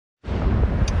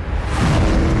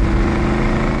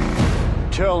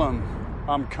Tell him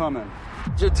I'm coming.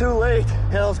 You're too late.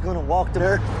 Hell's gonna walk the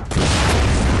earth.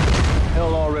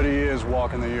 Hell already is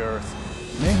walking the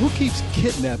earth. Man, who keeps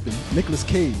kidnapping Nicolas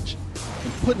Cage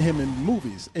and putting him in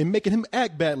movies and making him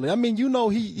act badly? I mean, you know,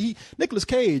 Nicolas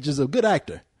Cage is a good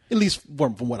actor, at least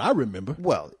from what I remember.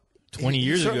 Well, 20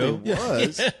 years ago.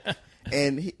 Was.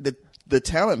 And the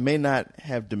talent may not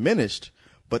have diminished,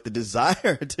 but the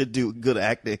desire to do good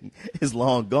acting is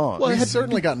long gone. Well, he's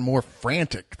certainly gotten more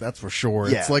frantic, that's for sure.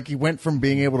 Yeah. It's like he went from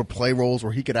being able to play roles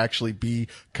where he could actually be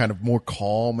kind of more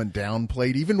calm and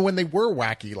downplayed, even when they were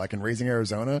wacky, like in Raising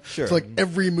Arizona. Sure. It's like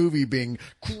every movie being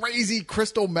crazy,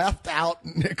 crystal methed out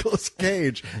Nicolas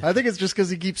Cage. I think it's just because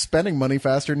he keeps spending money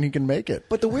faster than he can make it.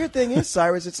 But the weird thing is,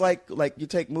 Cyrus, it's like you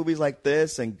take movies like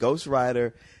this and Ghost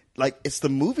Rider, like it's the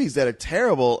movies that are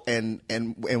terrible and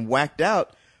whacked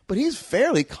out, but he's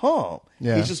fairly calm.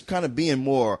 Yeah. He's just kind of being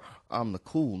more, I'm the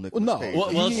cool Nicolas Cage.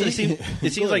 Well,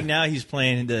 it seems like now he's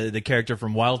playing the character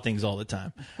from Wild Things all the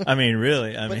time. I mean,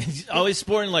 really. I mean, he's always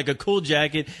sporting like a cool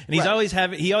jacket, and he always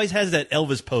has that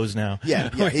Elvis pose now.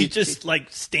 Yeah, where he's just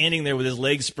like standing there with his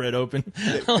legs spread open.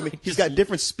 I mean, he's got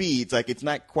different speeds. Like it's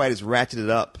not quite as ratcheted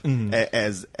up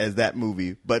as that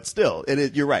movie, but still,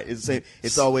 you're right. It's the same.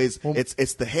 It's always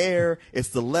it's the hair, it's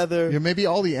the leather. Yeah, maybe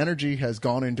all the energy has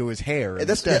gone into his hair.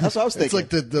 That's what I was thinking.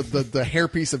 It's like the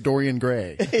hairpiece of Dorian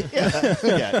Gray.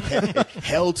 Yeah,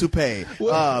 hell to pay.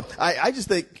 I just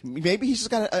think maybe he's just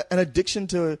got an addiction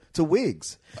to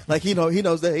wigs. Like he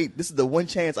knows that, hey, this is the one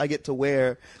chance I get to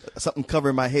wear something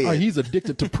covering my head. He's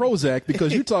addicted to Prozac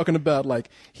because you're talking about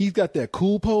like he's got that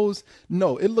cool pose.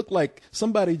 No, it looked like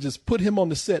somebody just put him on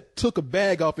the set, took a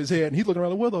bag off his head, and he's looking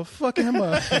around like, where the fuck am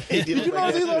I? Did you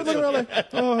know he's looking around like,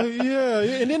 oh yeah,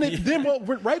 and then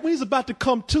right when he's about to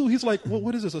come to, he's like, well,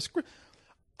 what is this, a script?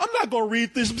 I'm not going to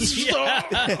read this stuff.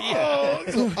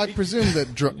 So I presume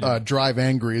that Drive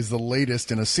Angry is the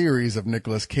latest in a series of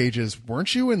Nicolas Cage's.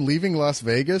 Weren't you in Leaving Las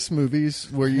Vegas movies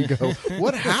where you go,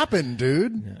 what happened,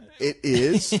 dude? It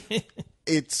is.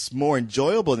 It's more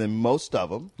enjoyable than most of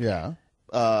them. Yeah.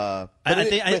 But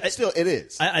still, it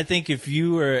is. I think if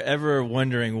you were ever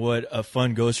wondering what a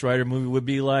fun Ghost Rider movie would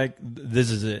be like, this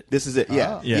is it. This is it.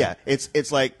 Yeah. Yeah.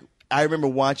 It's like, I remember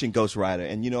watching Ghost Rider,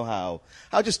 and you know how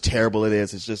just terrible it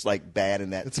is. It's just like bad in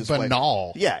that. It's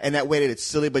banal. Yeah, and that way that it's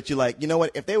silly, but you're like, you know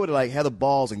what? If they would have like had the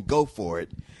balls and go for it,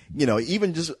 you know,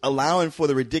 even just allowing for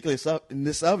the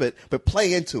ridiculousness of it, but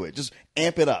play into it, just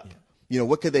amp it up. You know,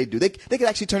 what could they do? They could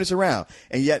actually turn this around.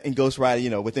 And yet in Ghost Rider, you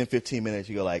know, within 15 minutes,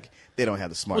 you go like, they don't have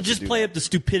the smarts. Well, just play up the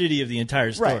stupidity of the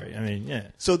entire story. Right. I mean, yeah.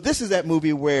 So this is that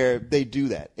movie where they do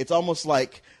that. It's almost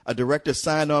like a director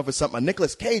signed on for something, a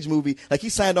Nicolas Cage movie. Like he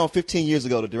signed on 15 years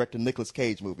ago to direct a Nicolas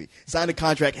Cage movie. Signed a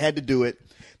contract, had to do it.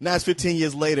 Now it's 15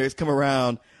 years later. It's come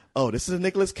around. Oh, this is a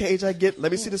Nicolas Cage I get.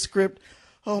 Let me see the script.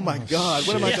 Oh my God!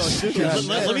 What am I going to do?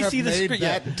 Let me see the script.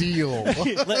 That deal.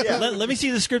 let me see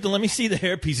the script and let me see the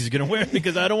hairpiece he's going to wear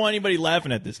because I don't want anybody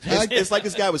laughing at this. It's like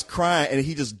this guy was crying and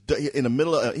he just in the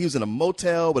middle of he was in a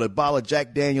motel with a bottle of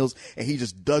Jack Daniels and he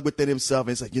just dug within himself and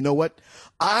he's like, you know what?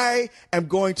 I am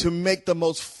going to make the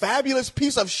most fabulous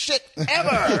piece of shit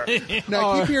ever.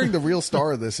 Now, I keep hearing the real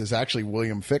star of this is actually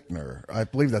William Fichtner. I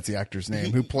believe that's the actor's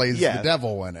name, who plays the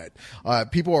devil in it.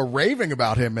 People are raving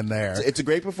about him in there. It's a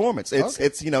great performance.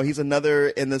 It's you know, he's another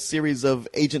in the series of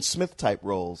Agent Smith type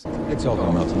roles. It's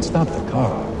over, Milton. Stop the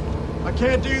car. I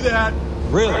can't do that.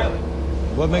 Really?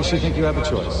 What makes you think you have a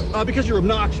choice? Because you're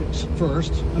obnoxious,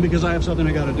 first, and because I have something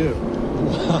I got to do.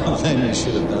 Well, then you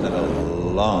should have done it a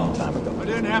long time ago. I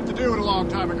didn't have to do it a long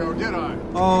time ago, did I?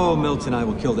 Oh, Milton, I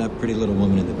will kill that pretty little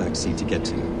woman in the back seat to get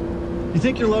to you. You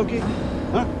think you're Loki?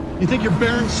 Huh? You think you're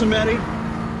Baron Samedi?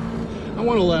 I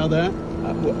won't allow that.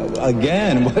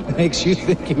 Again, what makes you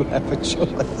think you have a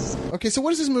choice? Okay, so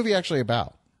what is this movie actually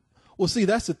about? Well, see,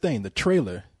 that's the thing. The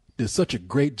trailer did such a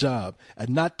great job at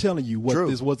not telling you what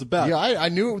this was about. Yeah, I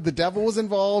knew the devil was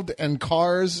involved and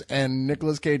cars and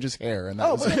Nicolas Cage's hair. And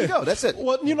that was there you go. That's it.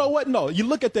 Well, you know what? No, you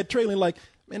look at that trailer and like,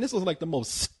 man, this was like the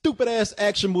most stupid-ass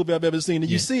action movie I've ever seen.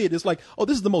 And you see it, it's like, oh,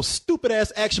 this is the most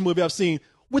stupid-ass action movie I've seen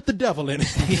with the devil in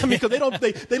it. I mean, because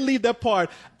they leave that part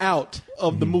out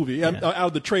of the movie, out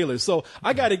of the trailer. So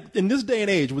I got it in this day and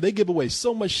age where they give away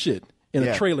so much shit in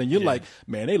a trailer, and you're like,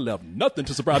 man, they left nothing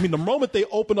to surprise. I mean, the moment they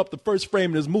open up the first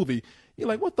frame of this movie, you're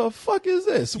like, what the fuck is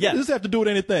this? What does this have to do with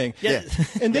anything? Yeah.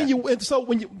 And then what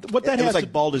that it has was like to,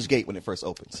 Baldur's Gate when it first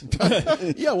opens.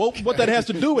 yeah, well, what that has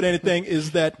to do with anything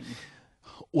is that,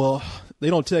 well, they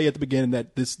don't tell you at the beginning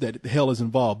that hell is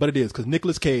involved, but it is, because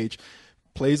Nicolas Cage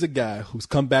plays a guy who's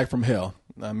come back from hell.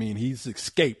 I mean, he's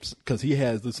escaped because he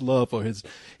has this love for his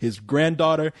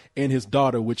granddaughter and his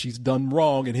daughter, which he's done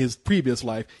wrong in his previous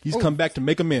life. He's come back to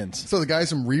make amends. So the guys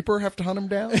from Reaper have to hunt him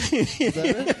down? Is that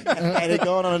it? And it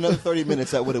going on another 30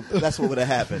 minutes. That's what would have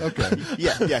happened. Okay.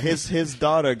 Yeah. His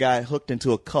daughter got hooked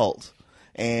into a cult,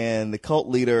 and the cult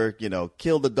leader,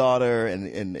 killed the daughter,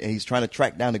 and he's trying to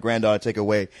track down the granddaughter, take her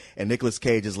away. And Nicolas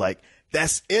Cage is like,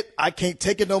 "That's it. I can't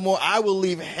take it no more. I will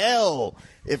leave hell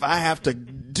if I have to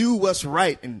do what's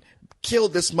right and kill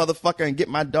this motherfucker and get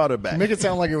my daughter back." Make it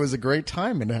sound like it was a great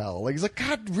time in hell. Like he's like,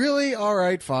 "God, really? All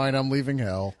right, fine. I'm leaving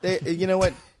hell." You know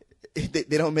what?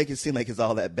 They don't make it seem like it's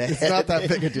all that bad. It's not that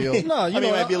big a deal. No, it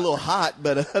might be a little hot,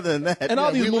 but other than that, and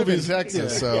all these we live in movies,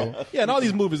 Texas, so and all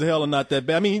these movies of hell are not that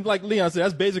bad. I mean, like Leon said,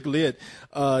 that's basically it.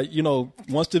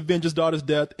 Wants to avenge his daughter's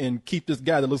death and keep this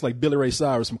guy that looks like Billy Ray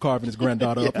Cyrus from carving his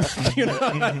granddaughter up.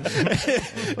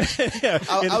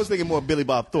 I was thinking more Billy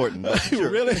Bob Thornton. But sure.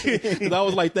 Really? Because I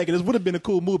was like thinking this would have been a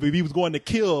cool movie if he was going to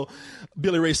kill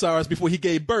Billy Ray Cyrus before he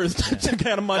gave birth to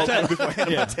Hannah Montana.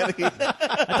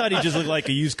 I thought he just looked like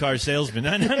a used car salesman.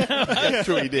 That's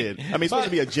true, he did. I mean, he's supposed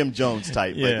to be a Jim Jones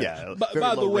type, but yeah.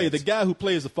 By the way, rent. the guy who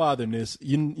plays the father in this,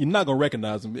 you're not going to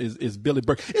recognize him, is Billy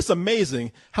Burke. It's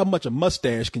amazing how much a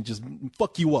mustache can just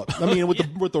fuck you up. I mean,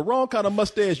 with the wrong kind of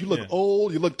mustache, you look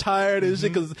old, you look tired and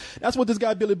shit, because that's what this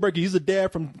guy, Billy Burke, he's a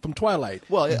dad from Twilight.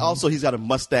 Well, also, he's got a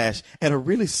mustache and a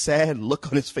really sad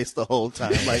look on his face the whole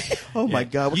time. Like, oh my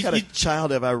God, what kind of child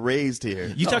have I raised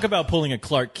here? You talk about pulling a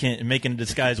Clark Kent and making a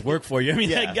disguise work for you. I mean,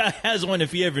 that guy has one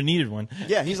if he ever needed one.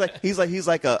 Yeah, he's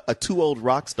like a too old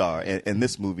rock star in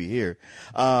this movie here.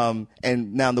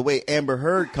 And now the way Amber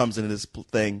Heard comes into this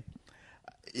thing,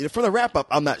 for the wrap up,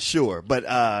 I'm not sure, but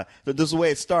this is the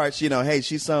way it starts. Hey,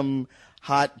 she's some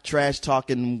hot trash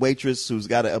talking waitress who's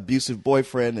got an abusive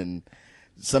boyfriend, and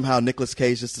somehow Nicolas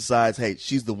Cage just decides, hey,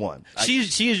 she's the one. She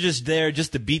is just there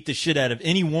just to beat the shit out of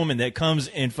any woman that comes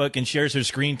and fucking shares her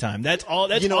screen time. That's all.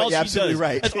 That's all she absolutely does.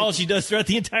 Right. That's all she does throughout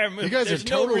the entire movie. you guys There's are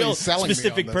totally no real selling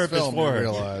specific me on this purpose film, for I her.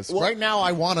 realize. Right now,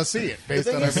 I want to see it based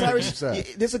on everything you've said.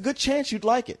 There's a good chance you'd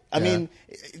like it. I mean,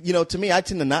 to me, I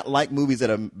tend to not like movies that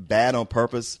are bad on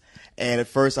purpose. And at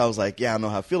first, I was like, yeah, I don't know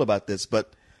how I feel about this,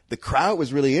 but the crowd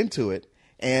was really into it.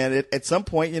 And at some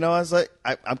point, I was like,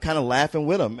 I'm kind of laughing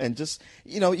with them. And just,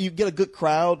 you get a good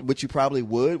crowd, which you probably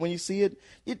would when you see it.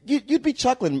 You'd be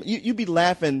chuckling. You'd be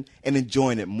laughing and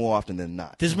enjoying it more often than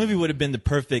not. This movie would have been the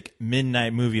perfect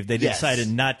midnight movie if they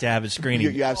decided not to have a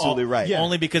screening. You're absolutely right. Yeah.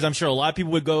 Only because I'm sure a lot of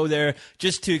people would go there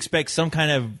just to expect some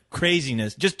kind of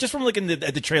craziness. Just from looking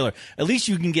at the trailer, at least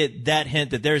you can get that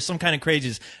hint that there is some kind of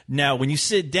craziness. Now, when you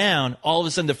sit down, all of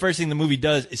a sudden the first thing the movie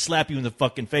does is slap you in the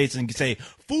fucking face and say,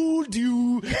 "Fooled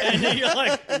you," and then you're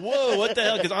like, "Whoa, what the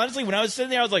hell?" Because honestly, when I was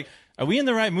sitting there, I was like, are we in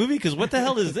the right movie? Because what the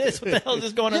hell is this? What the hell is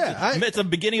this going on? It's the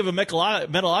beginning of a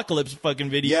Metalocalypse fucking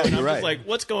video. Yeah, and I'm you're just right. like,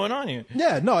 what's going on here?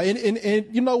 Yeah, no, and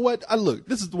you know what?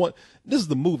 This is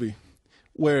the movie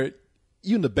where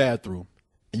you in the bathroom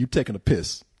and you taking a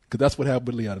piss, because that's what happened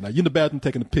with Leon and I. You in the bathroom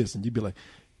taking a piss, and you be like,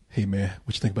 "Hey man,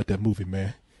 what you think about that movie,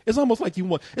 man?" It's almost like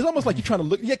you're trying to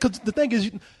look. Yeah, because the thing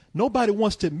is, nobody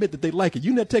wants to admit that they like it.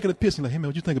 You're not taking a piss and like, "Hey man,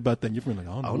 what you think about that?" And your friend like,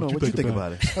 "I don't know what you think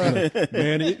about it."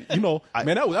 Man,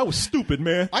 that was stupid,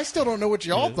 man. I still don't know what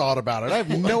y'all thought about it. I have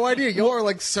no idea. Y'all are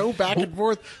like so back and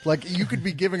forth. Like you could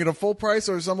be giving it a full price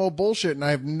or some old bullshit, and I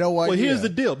have no idea. Well, here's the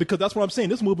deal, because that's what I'm saying.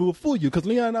 This movie will fool you, because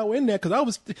Leon and I were in there, because I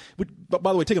was, by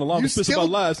the way, taking a long piss of our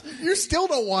lives. You still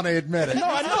don't want to admit it. No,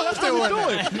 I know. That's what we're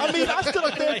doing. I mean, I stood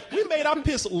up there. We made our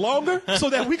piss longer so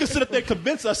that we could sit up there and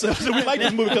convince ourselves that we like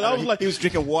this movie. Because I was like, he was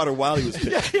drinking water while he was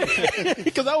pissing.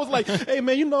 Because I was like, hey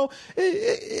man,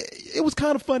 it was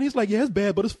kind of funny. He's like, yeah, it's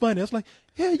bad, but it's funny. I was like,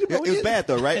 yeah, it was bad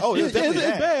though, right? Oh, it was definitely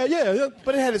bad. Yeah,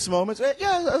 but it had its moments.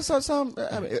 Yeah, some.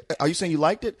 I mean, are you saying you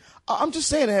liked it? I'm just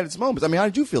saying it had its moments. I mean, how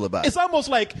did you feel about it? It's almost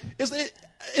like it's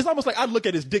almost like I'd look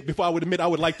at his dick before I would admit I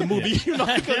would like the movie, because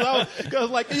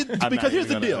here's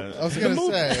the deal. I was going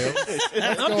to say,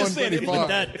 I'm just saying, but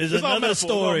that is another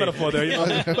story. Metaphor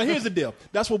there, But here's the deal.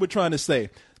 That's what we're trying to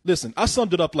say. Listen, I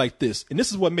summed it up like this, and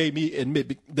this is what made me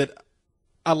admit that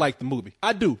I like the movie.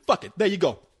 I do. Fuck it. There you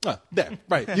go. There.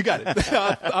 Right. You got it.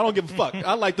 I don't give a fuck.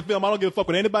 I like the film. I don't give a fuck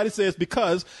what anybody says,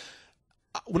 because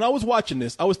when I was watching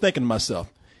this, I was thinking to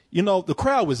myself, the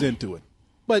crowd was into it,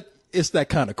 but it's that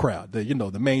kind of crowd,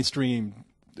 the mainstream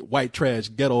white trash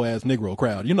ghetto ass Negro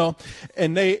crowd,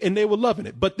 and they were loving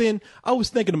it. But then I was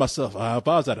thinking to myself, if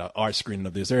I was at an art screening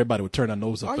of this, everybody would turn their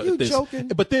nose up at this. Are you joking?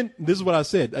 But then this is what I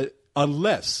said.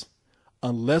 Unless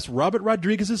Robert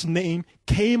Rodriguez's name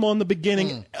came on the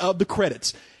beginning of the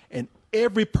credits, and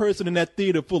every person in that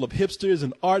theater full of hipsters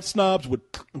and art snobs would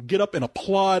get up and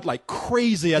applaud like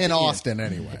crazy at In the end. Austin,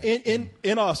 anyway.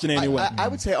 In Austin, anyway. I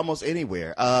would say almost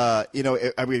anywhere. I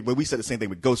mean, when we said the same thing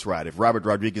with Ghost Rider, if Robert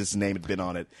Rodriguez's name had been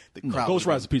on it, the crowd. Ghost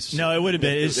Rider's a piece of shit. No, it would have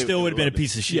been. It still would have been a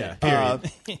piece of shit. Yeah.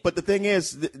 Period. But the thing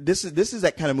is, this is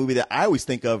that kind of movie that I always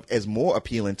think of as more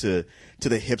appealing to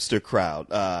the hipster crowd.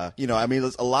 I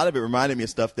mean, a lot of it reminded me of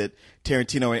stuff that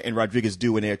Tarantino and Rodriguez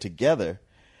do when they're together.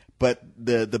 But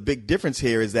the big difference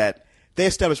here is that they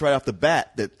established right off the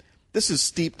bat that this is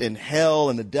steeped in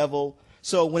hell and the devil.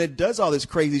 So when it does all this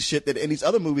crazy shit that in these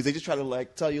other movies, they just try to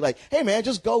like tell you like, hey man,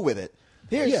 just go with it.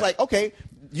 Here it's like, okay,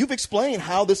 you've explained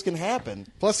how this can happen.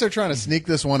 Plus, they're trying to sneak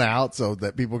this one out so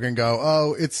that people can go,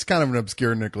 oh, it's kind of an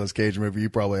obscure Nicolas Cage movie. You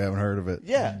probably haven't heard of it.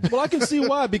 Yeah. Well, I can see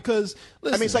why, because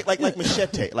listen, I mean, it's like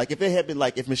Machete. Like if it had been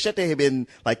like if Machete had been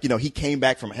like he came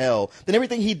back from hell, then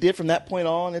everything he did from that point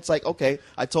on, it's like okay,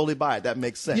 I totally buy it. That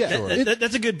makes sense. Yeah.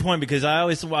 That's a good point because I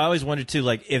always wondered too,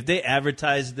 like if they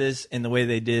advertised this in the way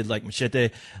they did, like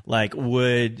Machete, like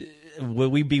would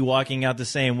we be walking out the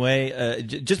same way?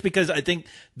 Just because I think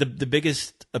the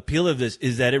biggest appeal of this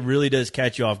is that it really does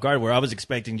catch you off guard. Where I was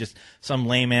expecting just some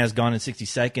lame ass Gone in 60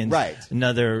 Seconds, right?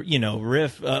 Another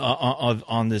riff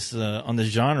on this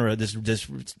genre, this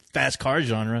fast car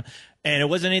genre. And it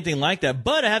wasn't anything like that.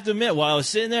 But I have to admit, while I was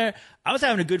sitting there, I was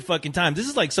having a good fucking time. This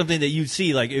is like something that you'd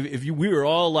see, like if we were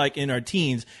all like in our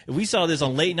teens, if we saw this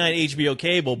on late night HBO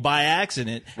cable by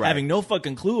accident, having no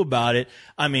fucking clue about it.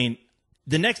 I mean,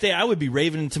 the next day I would be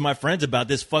raving to my friends about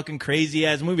this fucking crazy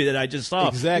ass movie that I just saw.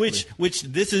 Exactly. Which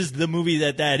this is the movie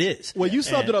that is. Well, you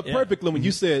summed it up perfectly when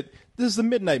you said this is a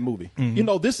midnight movie.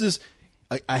 This is.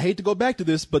 I hate to go back to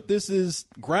this, but this is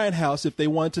Grindhouse if they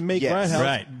wanted to make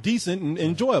Grindhouse decent and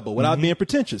enjoyable without being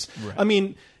pretentious. Right. I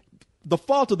mean, the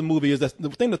fault of the movie is that the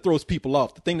thing that throws people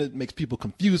off, the thing that makes people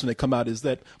confused when they come out is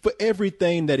that for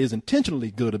everything that is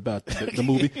intentionally good about the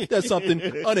movie, there's something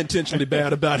unintentionally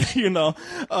bad about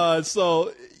it,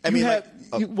 So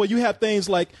you have things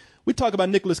like, we talk about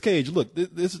Nicolas Cage. Look,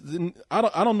 I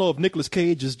don't know if Nicolas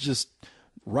Cage is just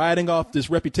riding off this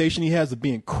reputation he has of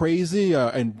being crazy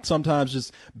and sometimes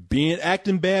just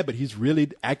acting bad, but he's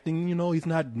really acting, he's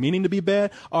not meaning to be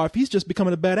bad, or if he's just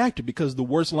becoming a bad actor because the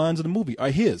worst lines of the movie are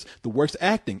his. The worst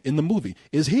acting in the movie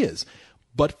is his.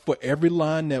 But for every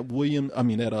line that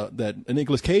that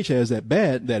Nicolas Cage has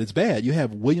that is bad, you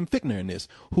have William Fichtner in this,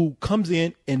 who comes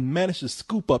in and manages to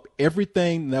scoop up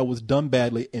everything that was done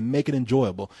badly and make it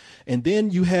enjoyable. And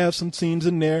then you have some scenes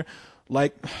in there,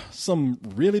 like some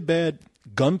really bad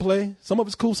gunplay. Some of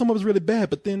it's cool, some of it's really bad,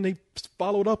 but then they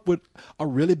followed up with a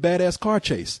really badass car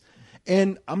chase.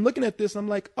 And I'm looking at this, I'm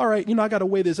like, all right, I got to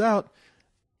weigh this out.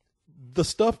 The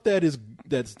stuff that's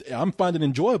I'm finding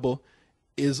enjoyable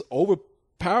is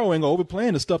overpowering or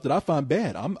overplaying the stuff that I find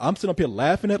bad. I'm sitting up here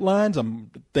laughing at lines.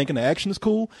 I'm thinking the action is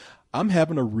cool. I'm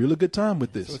having a really good time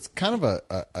with this. So it's kind of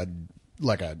a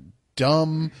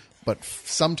dumb but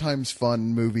sometimes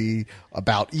fun movie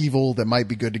about evil that might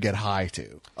be good to get high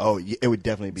to. Oh, it would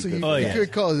definitely be good. You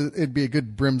could call it'd be a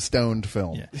good brimstoned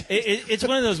film. Yeah. It's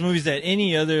one of those movies that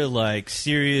any other like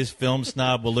serious film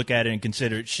snob will look at it and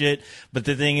consider it shit. But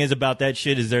the thing is about that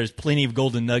shit is there's plenty of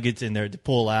golden nuggets in there to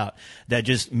pull out that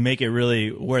just make it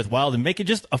really worthwhile and make it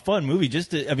just a fun movie.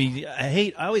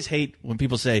 I always hate when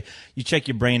people say you check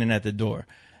your brain in at the door.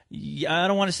 I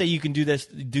don't want to say you can do that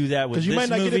with this movie. Because you might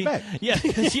not get it back. Yeah.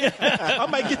 I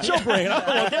might get your brain.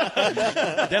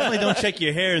 Definitely don't check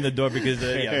your hair in the door because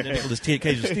Nicolas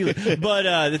Cage will steal it.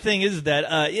 But the thing is that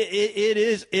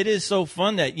it is so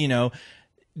fun that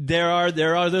there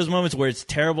are those moments where it's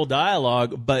terrible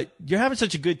dialogue, but you're having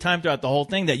such a good time throughout the whole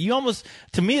thing that you almost,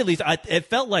 to me at least, it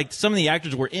felt like some of the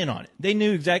actors were in on it. They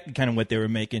knew exactly kind of what they were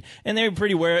making, and they were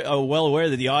pretty well aware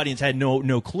that the audience had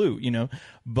no clue,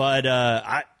 But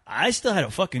I still had a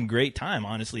fucking great time,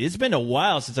 honestly. It's been a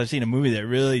while since I've seen a movie that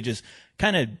really just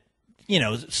kind of,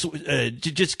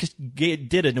 just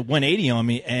did a 180 on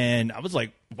me, and I was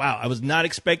like, wow, I was not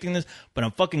expecting this, but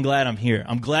I'm fucking glad I'm here.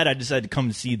 I'm glad I decided to come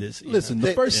to see this. Listen,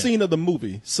 the first scene of the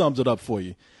movie sums it up for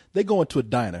you. They go into a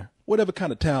diner, whatever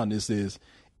kind of town this is.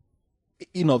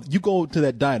 You go to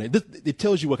that diner. It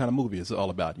tells you what kind of movie it's all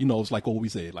about. It's like what we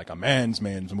say, like a man's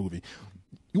movie.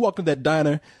 You walk into that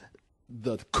diner.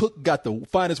 the cook got the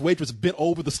finest waitress bent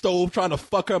over the stove trying to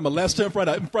fuck her, molest her in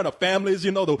front of families.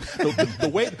 You know,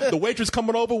 the waitress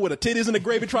coming over with her titties in the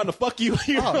gravy trying to fuck you.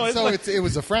 You know, So it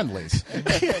was a Friendlies.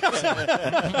 Actually,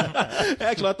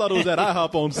 I thought it was at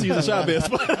IHOP on Cesar Chavez.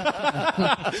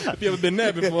 If you ever been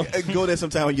there before, Go there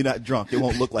sometime when you're not drunk. It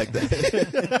won't look like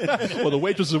that. well, the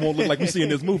waitresses won't look like we see in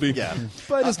this movie. Yeah.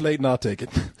 But it's late and I'll take it.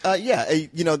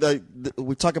 You know,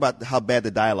 we talk about how bad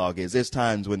the dialogue is. There's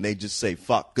times when they just say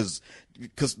fuck because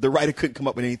the writer couldn't come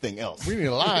up with anything else. We need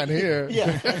a line here.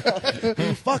 Yeah.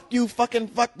 Fuck you, fucking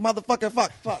fuck, motherfucker,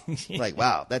 fuck. Like,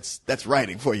 wow, that's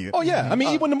writing for you. Oh yeah, I mean,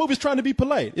 even when the movie's trying to be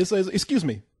polite, it says, "Excuse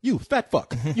me, you fat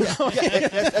fuck." You know?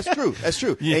 Yeah, that's true. That's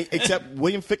true. Except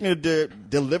William Fichtner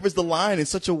delivers the line in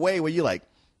such a way where you're like,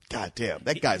 God damn,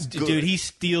 that guy's good. Dude, he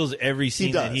steals every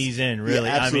scene that he's in, really.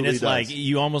 Yeah, I mean, it's absolutely like does.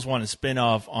 you almost want to spin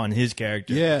off on his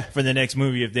character for the next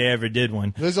movie if they ever did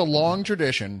one. There's a long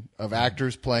tradition of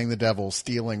actors playing the devil,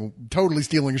 totally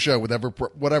stealing a show with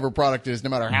whatever product it is, no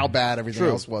matter how bad everything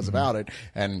else was about it.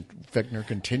 And Fichtner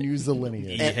continues the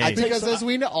lineage. And because as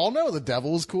we all know, the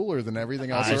devil is cooler than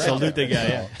everything else I around. salute the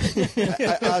guy,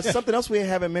 yeah. Something else we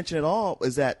haven't mentioned at all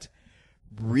is that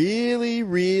really,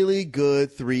 really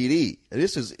good 3D.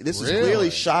 This is clearly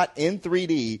shot in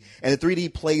 3D, and the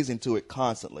 3D plays into it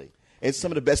constantly. It's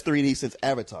some of the best 3D since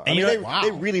Avatar. And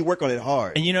they really work on it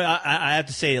hard. And I have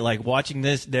to say, like watching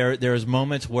this, there was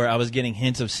moments where I was getting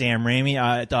hints of Sam Raimi.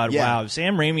 I thought, wow, if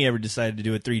Sam Raimi ever decided to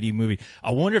do a 3D movie,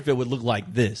 I wonder if it would look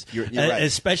like this. You're right.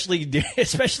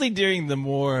 Especially during the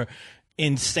more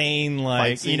insane,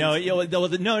 like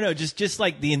just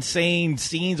like the insane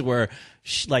scenes where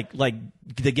like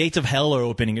the gates of hell are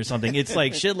opening or something. It's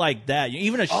like shit like that.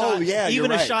 Even a shot,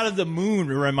 a shot of the moon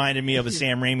reminded me of a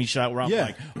Sam Raimi shot where I'm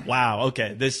like, wow,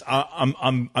 okay, this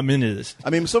I'm into this.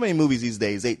 I mean, so many movies these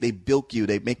days they bilk you,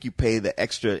 they make you pay the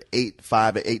extra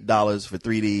 $5 to $8 for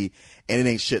 3D, and it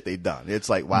ain't shit they done. It's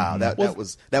like, wow, that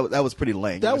was pretty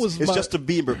lame. It's just to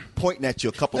be pointing at you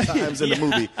a couple times in the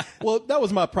movie. Well, that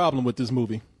was my problem with this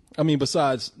movie. I mean,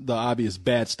 besides the obvious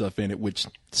bad stuff in it, which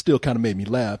still kind of made me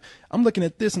laugh, I'm looking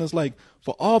at this and it's like,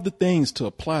 for all the things to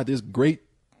apply this great,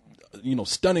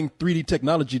 stunning 3D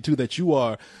technology to that you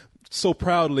are so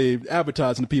proudly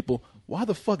advertising to people, why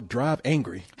the fuck drive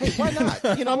angry? Hey, why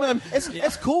not? You know,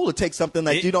 it's cool to take something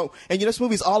that you don't. And this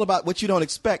movie's all about what you don't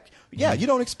expect. Yeah, you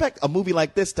don't expect a movie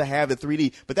like this to have the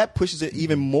 3D, but that pushes it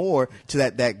even more to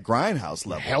that grindhouse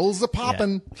level. Hell's a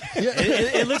poppin'. Yeah.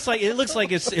 It looks like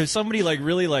if somebody like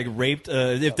really like raped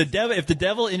if the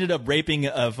devil ended up raping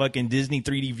a fucking Disney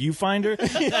 3D viewfinder.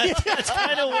 That's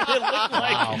kind of what it looked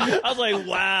like. Wow. I was like,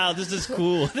 wow, this is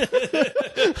cool.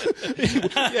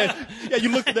 yeah,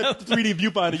 you look at that 3D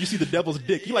viewfinder, you see the devil's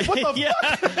dick. You're like, what the fuck?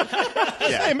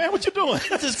 Hey man, what you doing?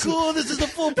 This is cool. This is the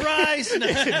full price.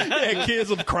 Yeah, kids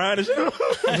are crying.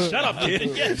 Shut up,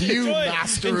 kid. Yeah, you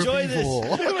master of evil.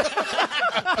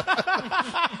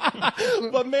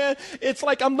 But man, it's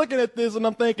like I'm looking at this and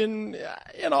I'm thinking,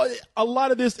 a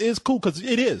lot of this is cool because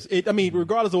it is. I mean,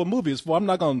 regardless of what movie it's for, I'm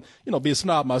not going to, be a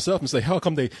snob myself and say,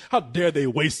 how dare they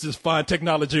waste this fine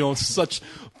technology on such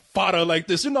fodder like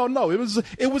this? No,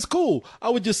 it was cool. I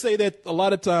would just say that a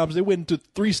lot of times they went into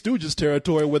Three Stooges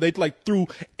territory where they like threw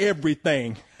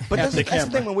everything. But that's the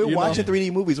thing. When we're watching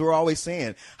 3D movies, we're always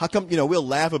saying, how come, we'll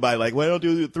laugh about it, like, well, don't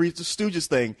do the Three Stooges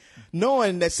thing,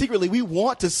 knowing that secretly we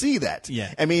want to see that.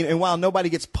 Yeah. I mean, and while nobody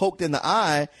gets poked in the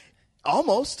eye,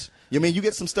 almost. I mean, you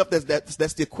get some stuff that's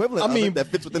the equivalent of it that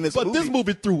fits within this movie. But this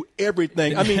movie threw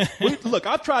everything. I mean, look,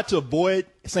 I've tried to avoid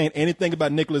saying anything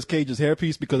about Nicolas Cage's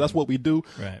hairpiece because that's what we do.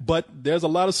 Right. But there's a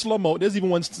lot of slow-mo. There's even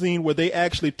one scene where they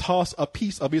actually toss a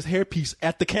piece of his hairpiece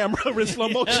at the camera in slow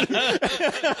motion. No,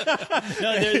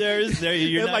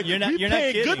 you're not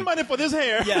paying kidding. good money for this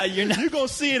hair. Yeah, you're not. You're going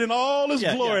to see it in all its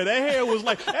glory.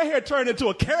 Yeah. That hair turned into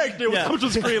a character when it comes to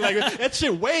the screen. Like, that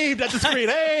shit waved at the screen.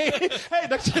 Hey,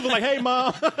 that shit was like, hey,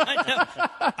 mom.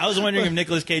 I was wondering if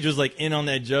Nicolas Cage was like in on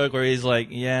that joke where he's like,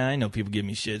 yeah, I know people give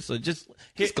me shit, so just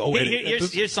go with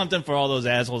it. Here's something for all those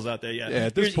assholes out there.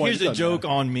 At this point, here's a joke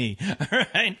on me. All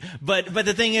right, but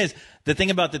the thing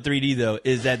about the 3D though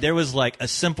is that there was like a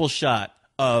simple shot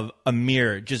of a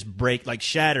mirror just break, like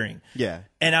shattering. Yeah.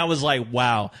 And I was like,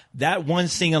 wow, that one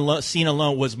scene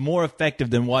alone was more effective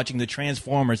than watching the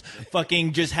Transformers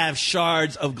fucking just have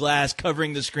shards of glass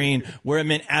covering the screen where it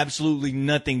meant absolutely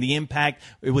nothing. The impact,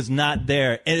 it was not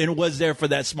there. And it was there for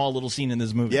that small little scene in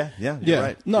this movie. Yeah, you're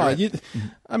right. No, you're right.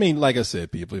 I mean, like I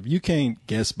said, people, if you can't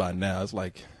guess by now, it's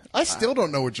like... I still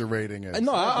don't know what your rating is.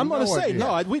 No, I'm going to say,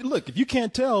 look, if you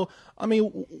can't tell, I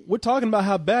mean, we're talking about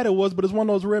how bad it was, but it's one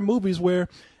of those rare movies where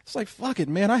it's like, fuck it,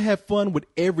 man, I had fun with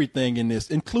everything in this,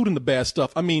 including the bad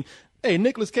stuff. I mean, hey,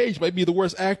 Nicolas Cage might be the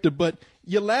worst actor, but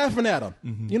you're laughing at him,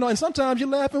 you know, and sometimes you're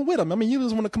laughing with him. I mean, you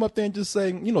just want to come up there and just say,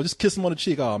 you know, just kiss him on the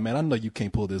cheek. Oh man, I know you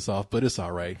can't pull this off, but it's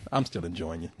all right. I'm still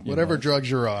enjoying you. Whatever know? drugs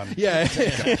you're on. Yeah.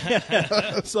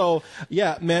 So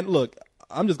yeah, man, look,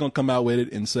 I'm just gonna come out with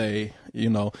it and say, you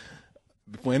know,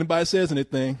 before anybody says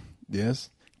anything, yes,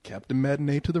 Captain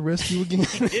Matinee to the rescue again.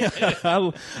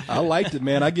 I liked it,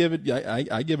 man. I give it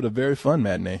a very fun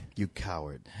matinee. You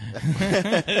coward.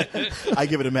 I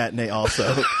give it a matinee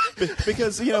also.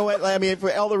 Because, you know what, I mean,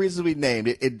 for all the reasons we named,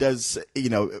 it does, you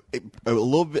know,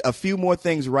 a few more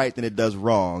things right than it does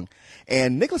wrong.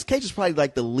 And Nicolas Cage is probably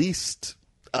like the least,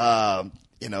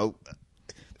 you know,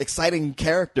 exciting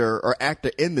character or actor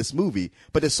in this movie,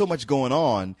 but there's so much going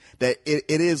on that it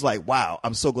is like, wow,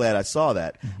 I'm so glad I saw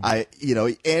that. You know,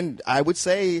 and I would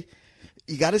say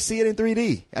you got to see it in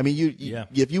 3D. I mean,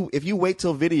 if you wait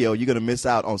till video, you're going to miss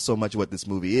out on so much of what this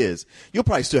movie is. You'll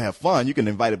probably still have fun. You can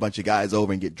invite a bunch of guys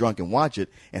over and get drunk and watch it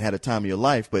and have the time of your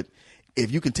life, but if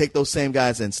you can take those same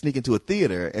guys and sneak into a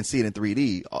theater and see it in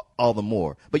 3D, all the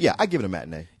more. But yeah, I give it a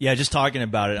matinee. Yeah, just talking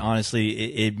about it, honestly,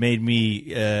 it made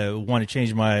me want to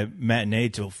change my matinee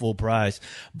to a full price.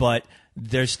 But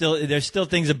there's still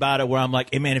things about it where I'm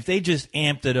like, hey man, if they just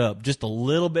amped it up just a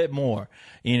little bit more,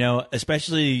 you know,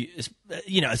 especially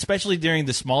during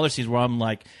the smaller scenes where I'm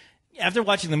like, after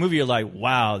watching the movie, you're like,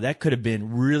 wow, that could have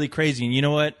been really crazy. And you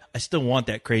know what? I still want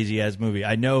that crazy ass movie.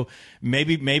 I know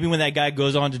maybe when that guy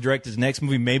goes on to direct his next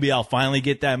movie, maybe I'll finally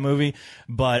get that movie.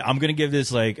 But I'm going to give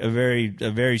this like a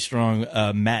very strong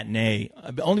matinee,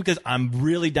 only because I'm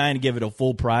really dying to give it a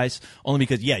full price. Only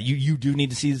because, yeah, you do need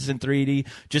to see this in 3D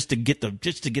just to get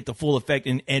the full effect.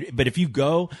 But if you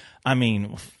go, I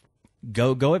mean,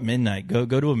 Go at midnight. Go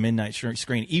to a midnight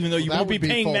screen. Even though you won't be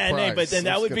paying matinee, but then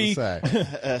that would be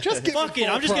just fuck it.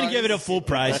 I'm just gonna give it a full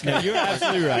price. No, you're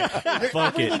absolutely right.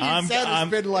 Fuck it.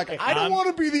 I'm been like, I don't want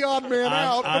to be the odd man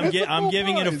out. I'm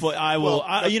giving it a full. I will.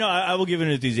 I will give it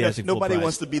an enthusiastic. Nobody full price,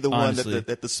 wants to be the one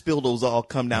that the spindles all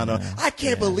come down on. I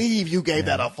can't believe you gave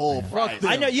that a full price.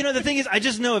 I know. You know, the thing is, I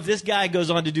just know if this guy goes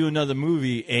on to do another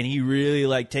movie and he really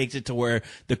like takes it to where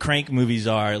the Crank movies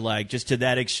are, like just to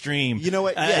that extreme. You know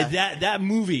what? Yeah. That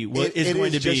movie is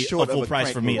going to be a full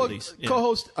price for me, at least. Yeah.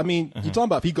 Co-host, I mean, you're talking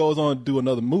about if he goes on to do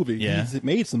another movie. Yeah. He's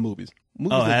made some movies Oh,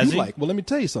 that has you he? like. Well, let me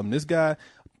tell you something. This guy,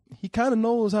 he kind of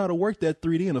knows how to work that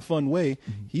 3D in a fun way.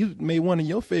 He made one of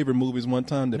your favorite movies one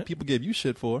time that people gave you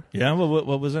shit for. Yeah,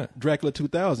 what was that? Dracula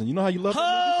 2000. You know how you love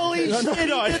Holy that movie? shit,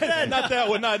 No, he did that. not that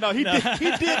one. No, he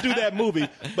did do that movie,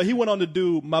 but he went on to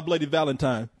do My Bloody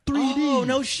Valentine 3D. Oh,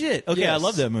 no shit. Okay, Yes. I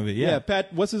love that movie. Yeah.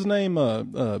 Pat. What's his name?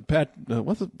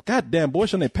 What's the goddamn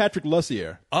boy's name? Patrick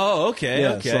Lussier. Oh, okay.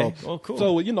 Yeah, Okay. So, Cool.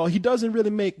 So you know he doesn't really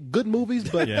make good movies,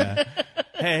 but yeah.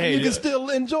 Hey, you can still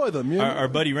enjoy them. You know? Our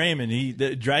buddy Raymond,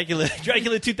 the Dracula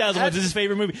 2000 was his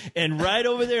favorite movie, and right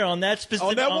over there on that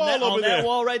specific On that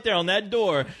wall right there on that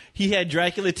door, he had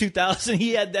Dracula 2000.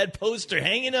 He had that poster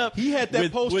hanging up. He had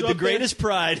that poster with up the greatest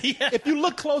pride. If you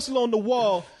look closely on the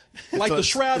wall, like So the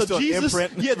shroud it's of still an Jesus,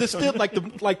 imprint? yeah, there's still like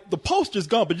the poster's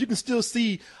gone, but you can still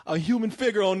see a human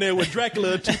figure on there where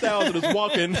Dracula 2000 is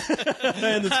walking in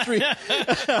the street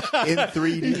In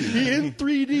 3D. He in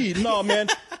 3D. No, man.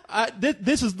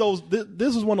 This is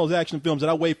one of those action films that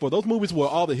I wait for. Those movies where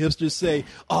all the hipsters say,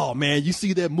 "Oh man, you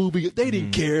see that movie? They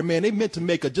didn't care, man. They meant to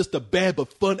make just a bad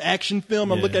but fun action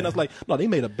film." I'm looking at it, I was like, "No, they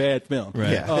made a bad film."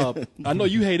 Right. Yeah. I know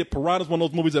you hate it. Piranha's one of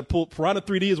those movies Piranha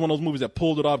 3D is one of those movies that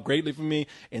pulled it off greatly for me.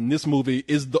 And this movie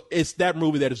it's that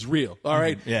movie that is real. All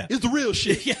right, Yeah. it's the real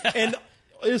shit. And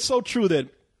it's so true that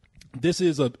this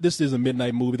is a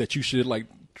midnight movie that you should like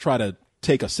try to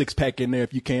take a 6-pack in there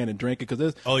if you can and drink it,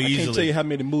 because I can't easily. tell you how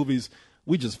many movies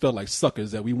we just felt like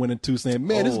suckers that we went into saying,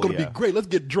 man, this is going to be great. Let's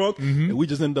get drunk. And we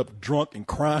just end up drunk and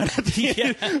crying at the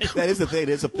end. That is the thing.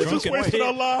 There's a wasted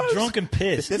our lives. Drunk and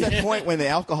pissed. There's that point when the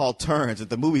alcohol turns, if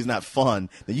the movie's not fun,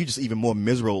 then you're just even more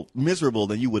miserable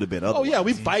than you would have been Oh, otherwise. yeah,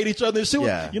 we fight each other and shit.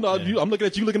 Yeah. You know, I'm looking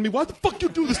at you, looking at me. Why the fuck you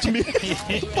do this to me? What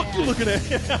the fuck you looking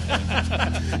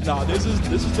at? No, this is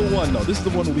the one, though. This is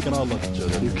the one where we can all love each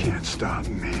other. You can't stop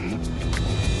me.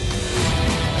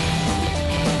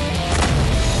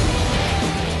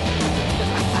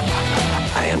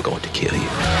 I am going to kill you.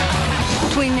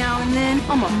 Between now and then,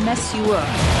 I'm gonna mess you up.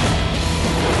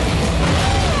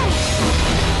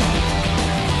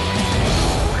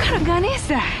 What kind of gun is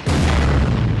that?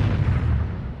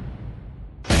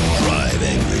 Drive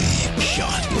Angry,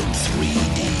 shot in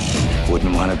 3D.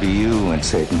 Wouldn't want to be you when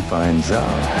Satan finds out.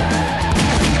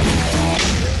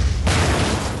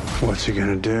 What's he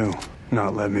gonna do?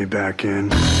 Not let me back in?